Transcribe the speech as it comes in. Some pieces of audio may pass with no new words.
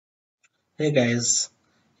Hey guys,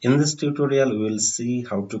 in this tutorial we will see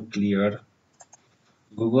how to clear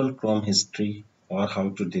Google Chrome history or how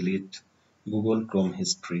to delete Google Chrome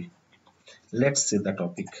history. Let's see the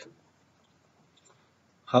topic.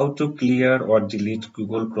 How to clear or delete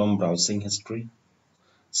Google Chrome browsing history.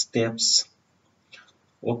 Steps.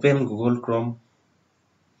 Open Google Chrome.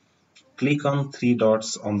 Click on three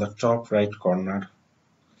dots on the top right corner.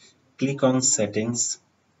 Click on Settings.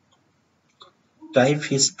 Type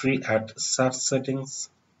history at Search Settings.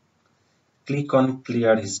 Click on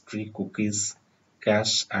Clear History, Cookies,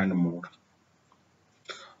 Cache and more.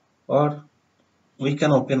 Or we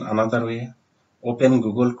can open another way. Open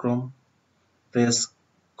Google Chrome, press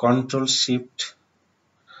Ctrl Shift,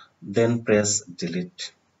 then press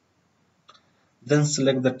Delete. Then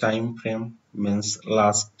select the time frame, means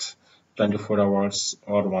last 24 hours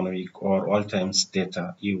or 1 week or all times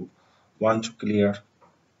data you want to clear.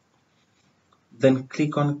 Then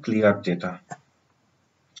click on Clear Data.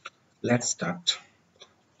 Let's start.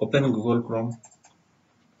 Open Google Chrome.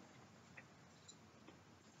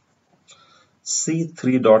 See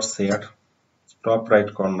three dots here, top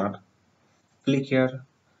right corner. Click here,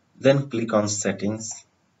 then click on Settings.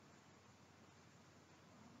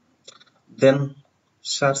 Then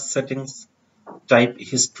search settings, type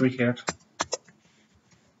history here.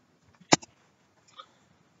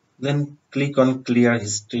 Then click on clear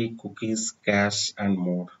history, cookies, cache and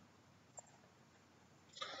more.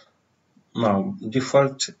 Now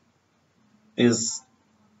default is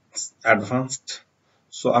advanced.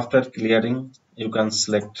 So after clearing, you can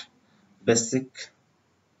select basic.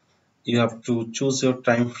 You have to choose your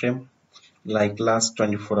time frame like last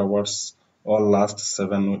 24 hours or last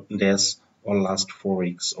 7 days or last 4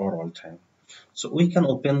 weeks or all time. So we can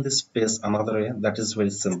open this page another way, that is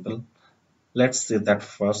very simple. Let's see that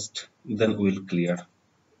first, then we'll clear.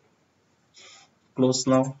 Close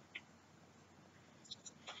now.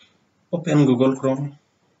 Open Google Chrome.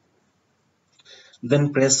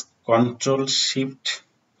 Then press Ctrl Shift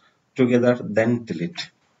together, then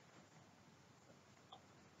delete.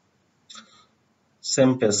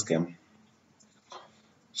 Same page came.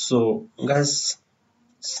 So guys,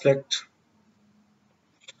 select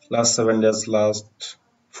last 7 days, last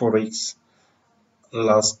 4 weeks,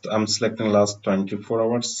 I'm selecting last 24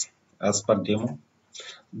 hours as per demo.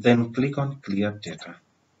 Then click on clear data.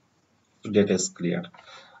 Data is cleared.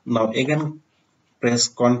 Now again press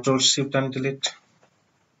Ctrl Shift and delete.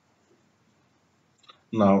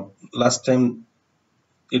 Now last time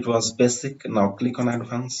it was basic, now click on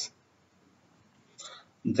advanced.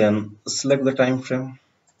 Then select the time frame.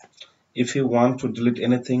 If you want to delete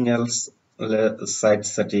anything else, site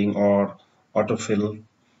setting or autofill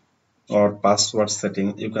or password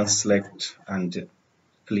setting, you can select and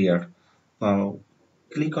clear. Now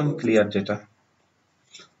click on clear data.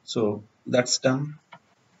 So that's done.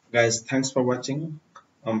 Guys, thanks for watching.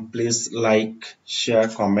 Please like, share,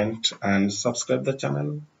 comment and subscribe the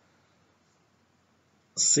channel.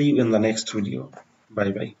 See you in the next video.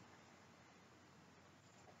 Bye bye.